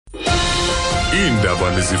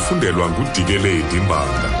Iindaba nizifundelwa nguDikeledi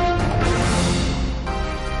Mbanga.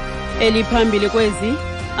 Eliphambili kwezi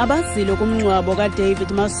abazili kumngcwabo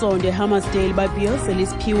kaDavid Masondo eHammarsdale bebhiyozela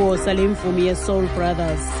isiphiwo sale mvumi yeSoul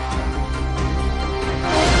Brothers.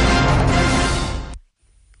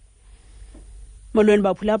 Molweni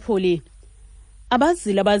baphulaphuli.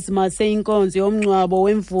 Abazili abazimase inkonzo yomngcwabo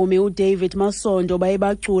wemvumi uDavid Masondo baye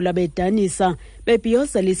bacula bedanisa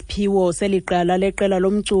bebhiyozela isiphiwo seliqala leqela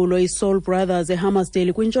lomculo iSoul Brothers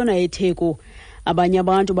eHammarsdale kwintshona yeTheku. Abanye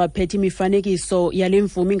abantu baphethe imifanekiso yale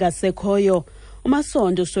mvumi ngasekhoyo.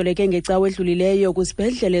 uMasondo usweleke ngecawe edlulileyo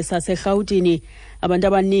kwisibhedlele saseRhawutini. Abantu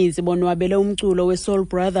abaninzi bonwabele umculo weSoul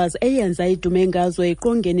Brothers eyenza idume ngazo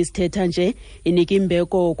eqongeni sithetha nje inika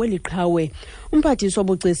imbeko kweliqhawe. Umphathiswa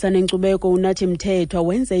obugcisa nenkcubeko unathi Mthethwa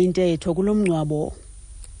wenze intetho kulomngcwabo.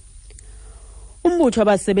 Umbutho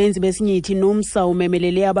wabasebenzi besinyithi nomsa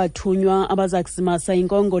umemelele abathunywa abazakuzimasa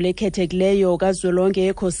inkongolo ekhethekileyo kazwelonke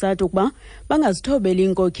eCOSATU ukuba bangazithobeli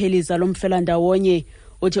iinkokheli zalomfelandawonye.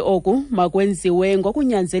 Uthi oku makwenziwe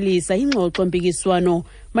ngokunyanzelisa ingxoxo-mpikiswano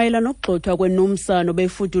mayelana nokugxothwa kwenomsa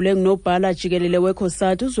nobefudule ngunobhala jikelele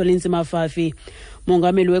weCOSATU uZwelinzima Vavi.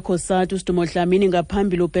 Mongameli weCOSATU uSidumo Dlamini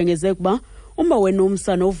ngaphambili ubhengeze ukuba umba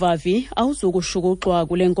wenomsa noVavi awuzukushukuxwa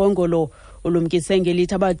kule nkongolo. Ulumkise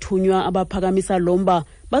ngelithi abathunywa abaphakamisa lomba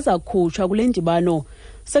bazakhutshwa kule ndibano.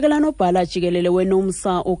 Sekela nobhala jikelele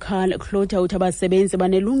wenomsa uKarl Klotha uthi abasebenzi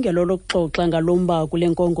banelungelo lokuxoxa ngalomba kule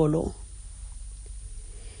nkongolo.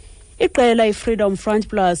 Iqela iFreedom Front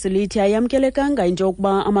Plus lithi ayamkelekanga into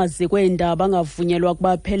yokuba amaziko eendaba angavunyelwa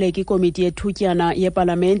ukuba apheleke ikomiti yethutyana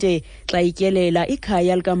yepalamente xa ityelela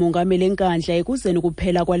ikhaya likamongameli eNkandla ekuzeni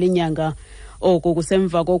kuphela kwale nyanga. Oku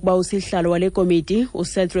kusemva kokuba usihlalo wale komiti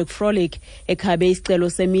uCedric Froelich ekhabe isicelo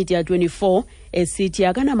seMedia 24 esithi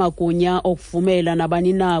akanamagunya okuvumela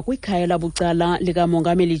nabani na kwikhaya labucala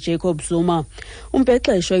likamongameli Jacob Zuma.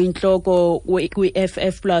 Umpexesho intloko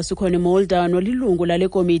kwi-FF Plus uConnie Mulder nolilungu lale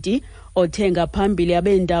komiti othenga phambili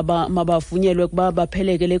abeendaba mabavunyelwe ukuba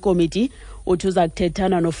bapheleke le komiti uthi uza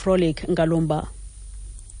kuthethana noFroelich ngalomba.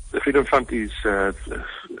 The Freedom Front is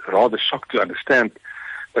rather shocked to understand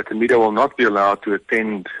that the media will not be allowed to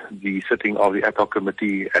attend the sitting of the ad hoc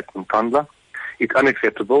committee at Nkandla. It's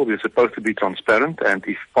unacceptable. We're supposed to be transparent, and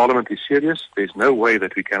if Parliament is serious, there's no way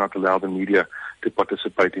that we cannot allow the media to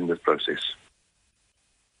participate in this process.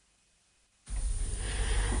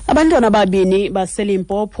 Abantwana babini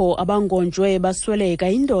baseLimpopo abangonjwe basweleka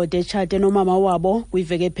indoda etshate nomama wabo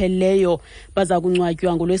kwiveke ephelileyo baza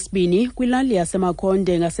kuncwatywa ngolwesibini kwilali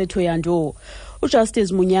yasemakhonde ngaseThoyandou.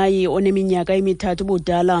 uJustice Munyayi oneminyaka emithathu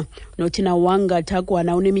budala noThina Wanga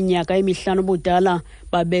Thagwana oneminyaka emihlanu budala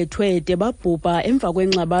babethwe de babhubha emva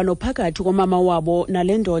kwengxabano phakathi komama wabo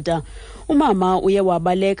nale ndoda. Umama uye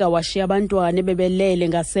wabaleka washiya abantwana bebelele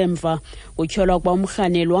ngasemva. Utyholwa ukuba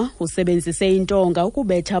umrhanelwa usebenzise intonga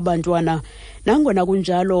ukubetha abantwana. Nangona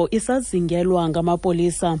kunjalo isazingelwa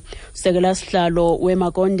ngamapolisa. Usekela sihlalo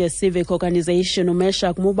weMakonde Civic Organization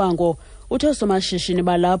uMeshak Mubango uthi osomashishini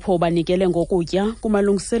balapho banikele ngokutya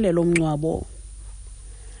kumalungiselelo omngcwabo.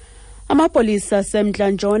 Amapolisa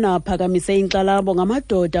semntla-ntshona aphakamise inkxalabo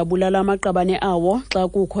ngamadoda abulala amaqabane awo xa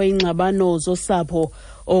kukho ingxabano zosapho.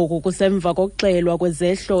 Oku kusemva kokuxelwa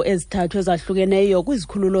kwezehlo ezithathu ezahlukeneyo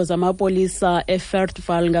kwizikhululo zamapolisa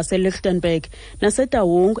eVertval ngaseLichtenburg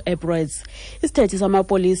naseTaung eBrits. Isithethi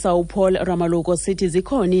samapolisa uPaul Ramaluko sithi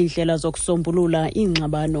zikhona iindlela zokusombulula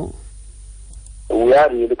ingxabano. We are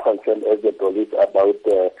really concerned as the police about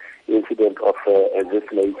the incident of this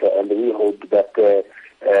nature, and we hope that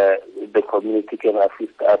the community can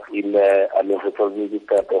assist us in resolving this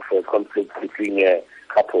type of conflict between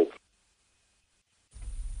couples.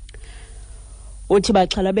 Uthi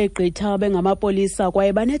baxhala begqitha bengamapolisa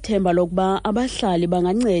kwaye banethemba lokuba abahlali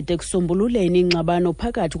bangancede kusombululeni ingxabano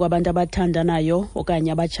phakathi kwabantu abathandanayo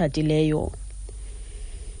okanye abatshatileyo.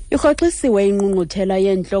 Irhoxisiwe ingqungquthela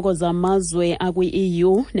yeentloko zamazwe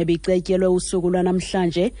akwi-EU nebicetyelwe usuku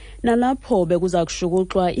lwanamhlanje nalapho bekuza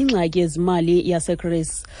kushukuxwa ingxaki yezimali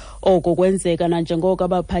yaseGreece. Oko kwenzeka nanjengoko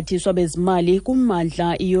abaphathiswa bezimali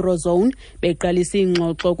kummandla i-Eurozone beqalisa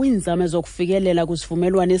ingxoxo kwiinzame zokufikelela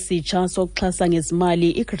kwisivumelwano esitsha sokuxhasa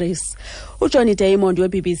ngezimali iGreece. uJohnny Diamond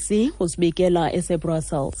weBBC usibikela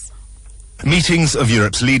eseBrussels. Meetings of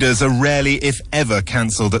Europe's leaders are rarely, if ever,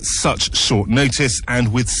 cancelled at such short notice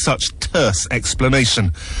and with such terse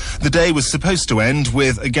explanation. The day was supposed to end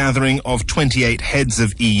with a gathering of 28 heads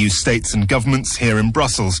of EU states and governments here in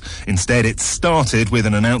Brussels. Instead, it started with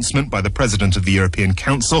an announcement by the President of the European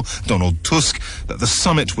Council, Donald Tusk, that the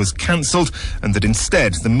summit was cancelled and that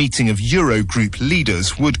instead the meeting of Eurogroup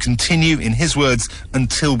leaders would continue, in his words,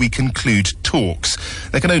 until we conclude talks.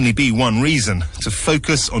 There can only be one reason: to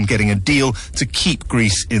focus on getting a deal to keep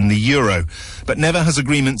Greece in the euro. But never has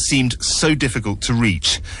agreement seemed so difficult to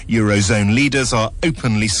reach. Eurozone leaders are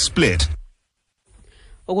openly split.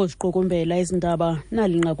 Ukuziqukumbela izindaba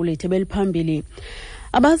nalinqaku lethu beliphambili.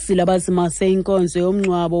 Abazili abazimase inkonzo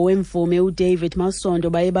yomngcwabo wemvumi uDavid Masondo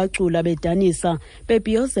baye bacula bedanisa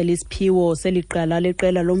bebhiyozela isiphiwo seliqala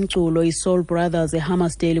leqela lomculo iSoul Brothers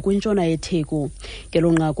eHammarsdale kwintshona yeTheku.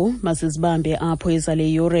 Ngelo nqaku masizibambe apho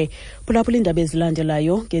ezale yure. Phulaphula indaba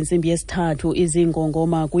ezilandelayo ngentsimbi yesithathu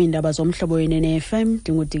izingongoma kwiindaba zomhlobo wenene FM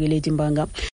ndinguDikeledi Mbanga.